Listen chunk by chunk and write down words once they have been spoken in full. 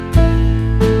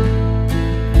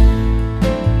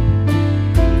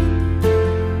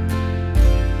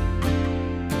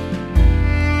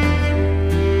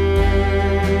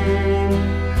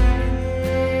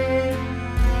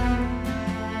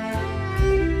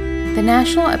The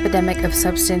national epidemic of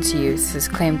substance use has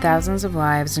claimed thousands of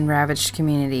lives and ravaged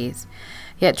communities.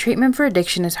 Yet treatment for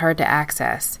addiction is hard to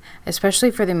access,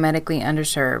 especially for the medically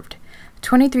underserved.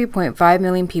 23.5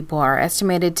 million people are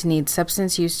estimated to need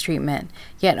substance use treatment,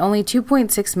 yet only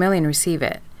 2.6 million receive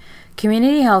it.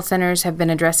 Community health centers have been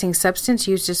addressing substance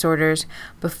use disorders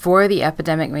before the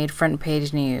epidemic made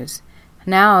front-page news.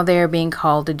 Now they are being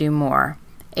called to do more.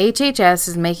 HHS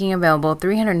is making available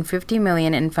 $350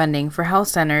 million in funding for health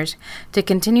centers to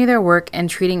continue their work in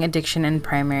treating addiction in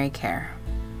primary care.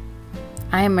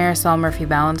 I am Marisol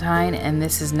Murphy-Ballantyne, and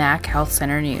this is NAC Health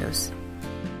Center News.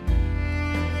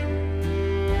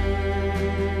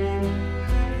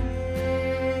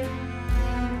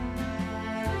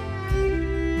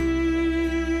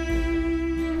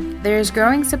 There is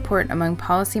growing support among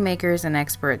policymakers and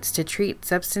experts to treat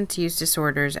substance use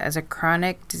disorders as a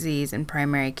chronic disease in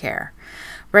primary care.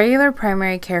 Regular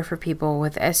primary care for people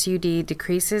with SUD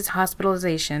decreases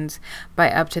hospitalizations by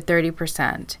up to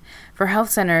 30%. For health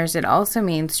centers, it also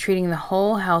means treating the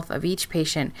whole health of each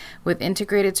patient with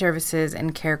integrated services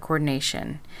and care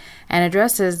coordination, and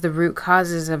addresses the root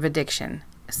causes of addiction,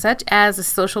 such as the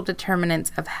social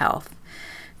determinants of health.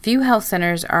 Few health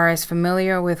centers are as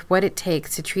familiar with what it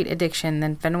takes to treat addiction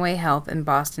than Fenway Health in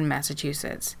Boston,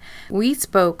 Massachusetts. We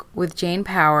spoke with Jane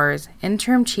Powers,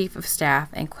 Interim Chief of Staff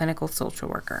and Clinical Social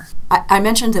Worker. I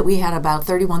mentioned that we had about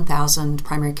 31,000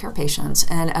 primary care patients,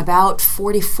 and about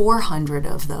 4,400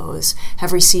 of those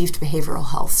have received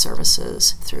behavioral health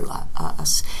services through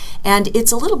us. And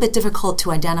it's a little bit difficult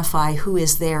to identify who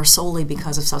is there solely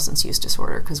because of substance use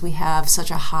disorder, because we have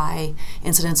such a high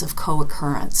incidence of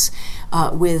co-occurrence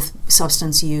with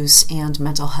substance use and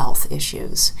mental health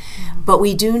issues. But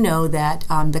we do know that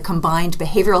the combined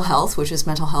behavioral health, which is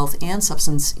mental health and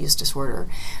substance use disorder,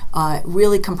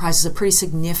 really comprises a pretty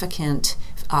significant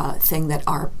thing that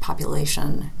our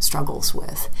population struggles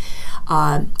with.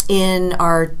 In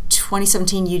our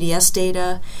 2017 UDS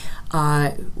data,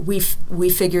 we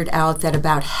figured out that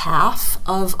about half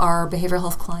of our behavioral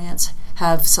health clients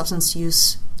have substance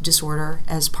use disorder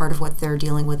as part of what they're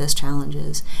dealing with as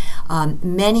challenges.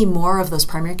 Many more of those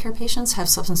primary care patients have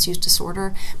substance use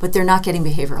disorder, but they're not getting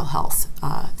behavioral health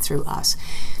through us.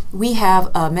 We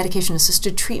have a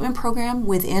medication-assisted treatment program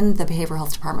within the behavioral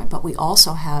health department, but we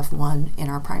also have one in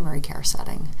our primary care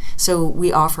setting. So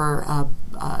we offer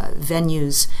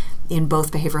venues in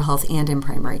both behavioral health and in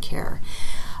primary care.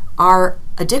 Our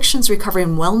Addictions Recovery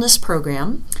and Wellness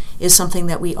program is something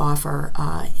that we offer.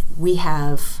 We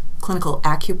have clinical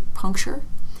acupuncture,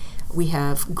 we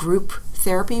have group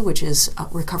therapy, which is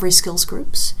recovery skills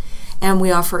groups, and we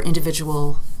offer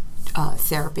individual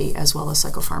therapy as well as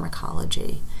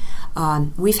psychopharmacology.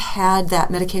 We've had that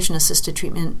medication-assisted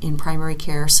treatment in primary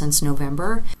care since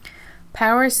November.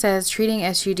 Powers says treating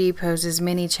SUD poses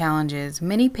many challenges.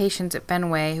 Many patients at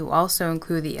Fenway, who also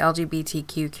include the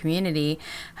LGBTQ community,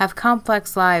 have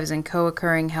complex lives and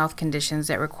co-occurring health conditions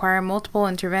that require multiple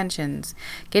interventions.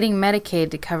 Getting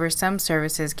Medicaid to cover some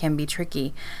services can be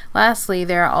tricky. Lastly,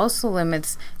 there are also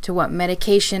limits to what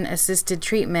medication-assisted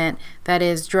treatment, that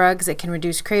is, drugs that can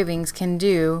reduce cravings, can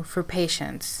do for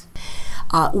patients.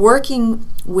 Working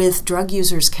with drug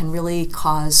users can really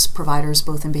cause providers,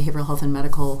 both in behavioral health and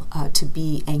medical, to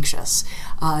be anxious.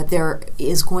 There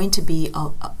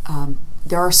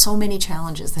are so many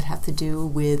challenges that have to do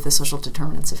with the social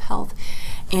determinants of health,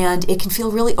 and it can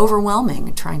feel really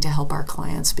overwhelming trying to help our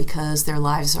clients because their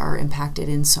lives are impacted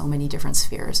in so many different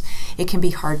spheres. It can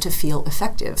be hard to feel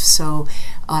effective, so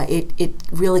it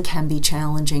really can be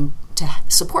challenging to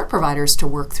support providers to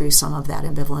work through some of that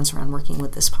ambivalence around working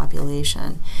with this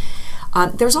population.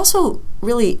 There's also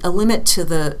really a limit to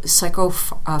the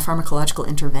psychopharmacological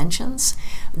interventions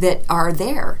that are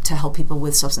there to help people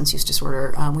with substance use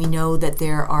disorder. We know that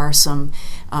there are some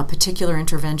particular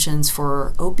interventions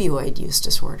for opioid use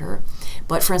disorder,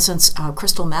 but for instance,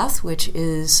 crystal meth, which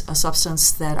is a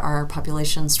substance that our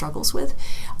population struggles with,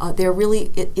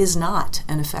 it is not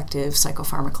an effective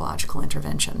psychopharmacological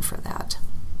intervention for that.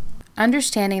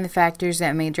 Understanding the factors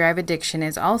that may drive addiction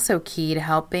is also key to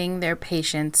helping their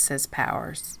patients, says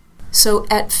Powers. So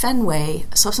at Fenway,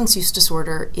 substance use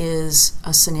disorder is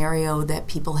a scenario that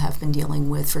people have been dealing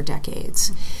with for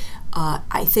decades.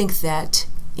 I think that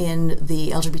in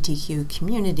the LGBTQ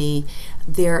community,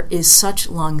 there is such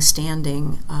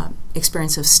long-standing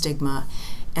experience of stigma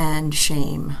and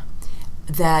shame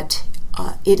that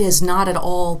it is not at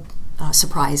all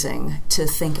surprising to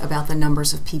think about the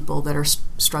numbers of people that are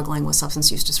struggling with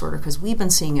substance use disorder, because we've been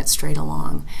seeing it straight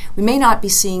along. We may not be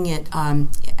seeing it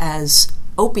as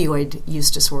opioid use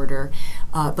disorder,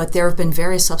 but there have been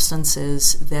various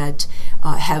substances that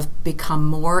have become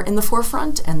more in the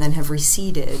forefront and then have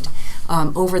receded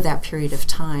over that period of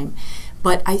time.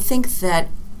 But I think that,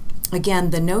 again,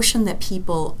 the notion that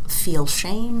people feel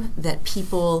shame, that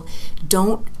people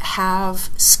don't have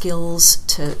skills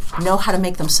to know how to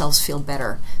make themselves feel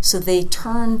better, so they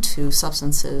turn to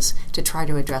substances to try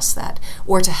to address that,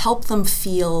 or to help them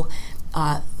feel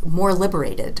more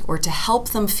liberated, or to help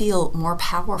them feel more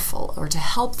powerful, or to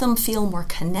help them feel more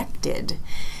connected.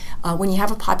 When you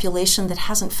have a population that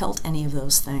hasn't felt any of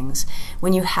those things,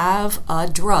 when you have a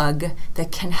drug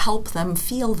that can help them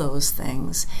feel those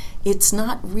things, it's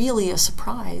not really a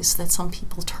surprise that some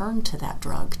people turn to that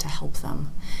drug to help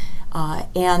them.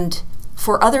 And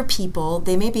for other people,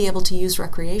 they may be able to use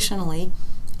recreationally,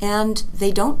 and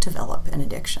they don't develop an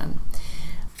addiction.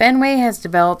 Fenway has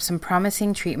developed some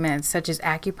promising treatments such as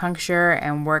acupuncture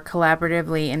and work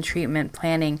collaboratively in treatment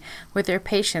planning with their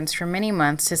patients for many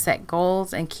months to set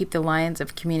goals and keep the lines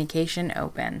of communication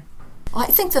open. Well, I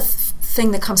think the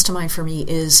thing that comes to mind for me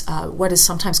is what is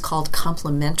sometimes called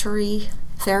complementary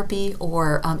therapy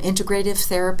or integrative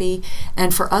therapy.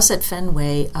 And for us at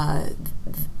Fenway,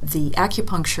 the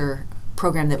acupuncture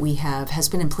program that we have has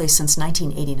been in place since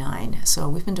 1989. So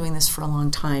we've been doing this for a long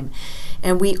time.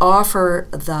 And we offer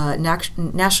the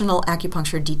National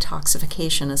Acupuncture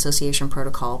Detoxification Association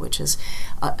protocol, which is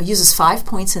uses 5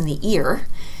 points in the ear.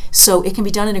 So it can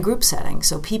be done in a group setting.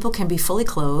 So people can be fully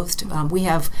clothed. We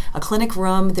have a clinic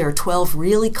room. There are 12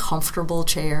 really comfortable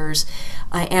chairs.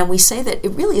 And we say that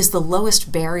it really is the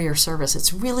lowest barrier service.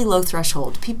 It's really low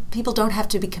threshold. People don't have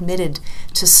to be committed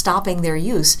to stopping their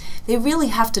use. They really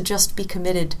have to just be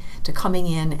committed to coming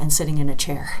in and sitting in a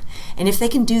chair. And if they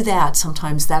can do that,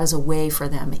 sometimes that is a way for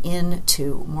them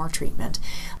into more treatment.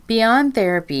 Beyond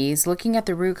therapies, looking at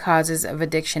the root causes of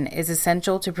addiction is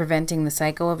essential to preventing the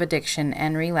cycle of addiction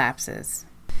and relapses.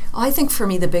 I think for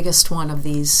me the biggest one of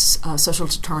these social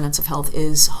determinants of health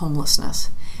is homelessness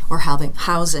or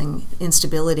housing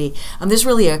instability. There's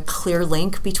really a clear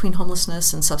link between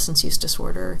homelessness and substance use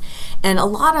disorder. And a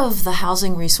lot of the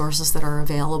housing resources that are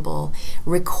available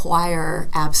require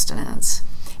abstinence.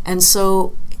 And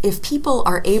so if people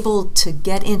are able to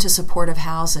get into supportive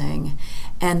housing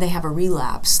and they have a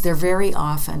relapse, they're very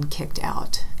often kicked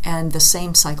out, and the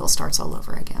same cycle starts all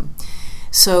over again.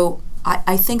 So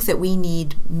I think that we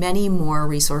need many more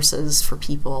resources for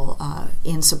people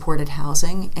in supported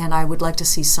housing, and I would like to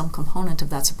see some component of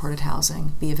that supported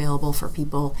housing be available for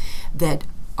people that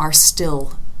are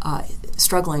still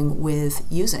struggling with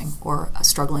using or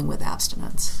struggling with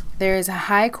abstinence. There is a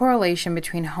high correlation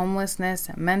between homelessness,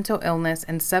 mental illness,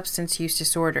 and substance use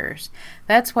disorders.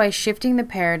 That's why shifting the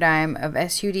paradigm of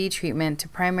SUD treatment to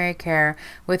primary care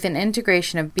with an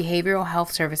integration of behavioral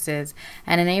health services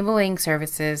and enabling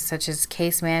services such as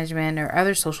case management or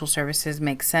other social services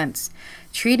makes sense.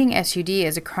 Treating SUD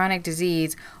as a chronic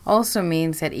disease also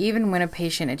means that even when a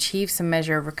patient achieves some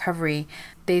measure of recovery,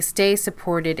 they stay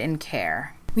supported in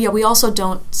care. Yeah, we also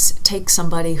don't take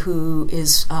somebody who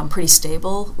is pretty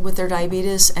stable with their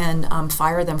diabetes and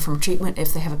fire them from treatment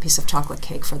if they have a piece of chocolate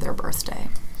cake for their birthday.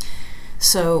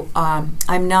 So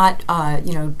I'm not,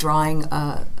 drawing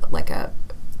I'm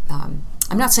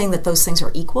not saying that those things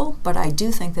are equal, but I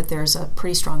do think that there's a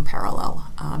pretty strong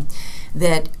parallel.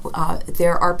 That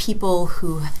there are people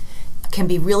who can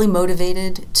be really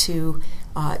motivated to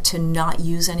not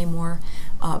use anymore.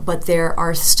 But there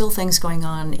are still things going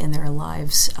on in their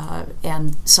lives,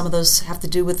 and some of those have to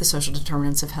do with the social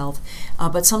determinants of health.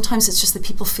 But sometimes it's just that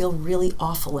people feel really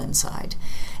awful inside,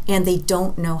 and they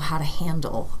don't know how to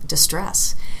handle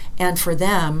distress. And for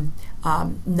them,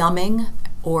 numbing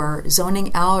or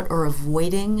zoning out or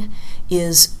avoiding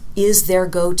is their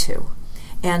go-to.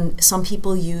 And some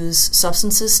people use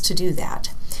substances to do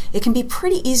that. It can be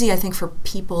pretty easy, I think, for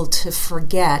people to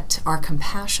forget our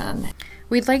compassion.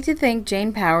 We'd like to thank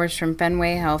Jane Powers from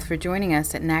Fenway Health for joining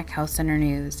us at NAC Health Center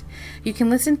News. You can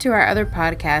listen to our other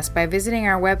podcasts by visiting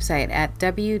our website at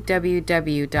www.nachc.org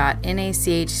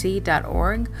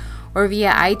or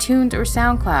via iTunes or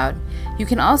SoundCloud. You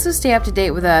can also stay up to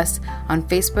date with us on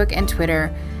Facebook and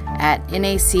Twitter at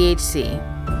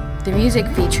NACHC. The music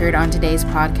featured on today's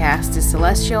podcast is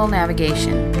Celestial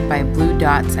Navigation by Blue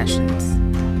Dot Sessions.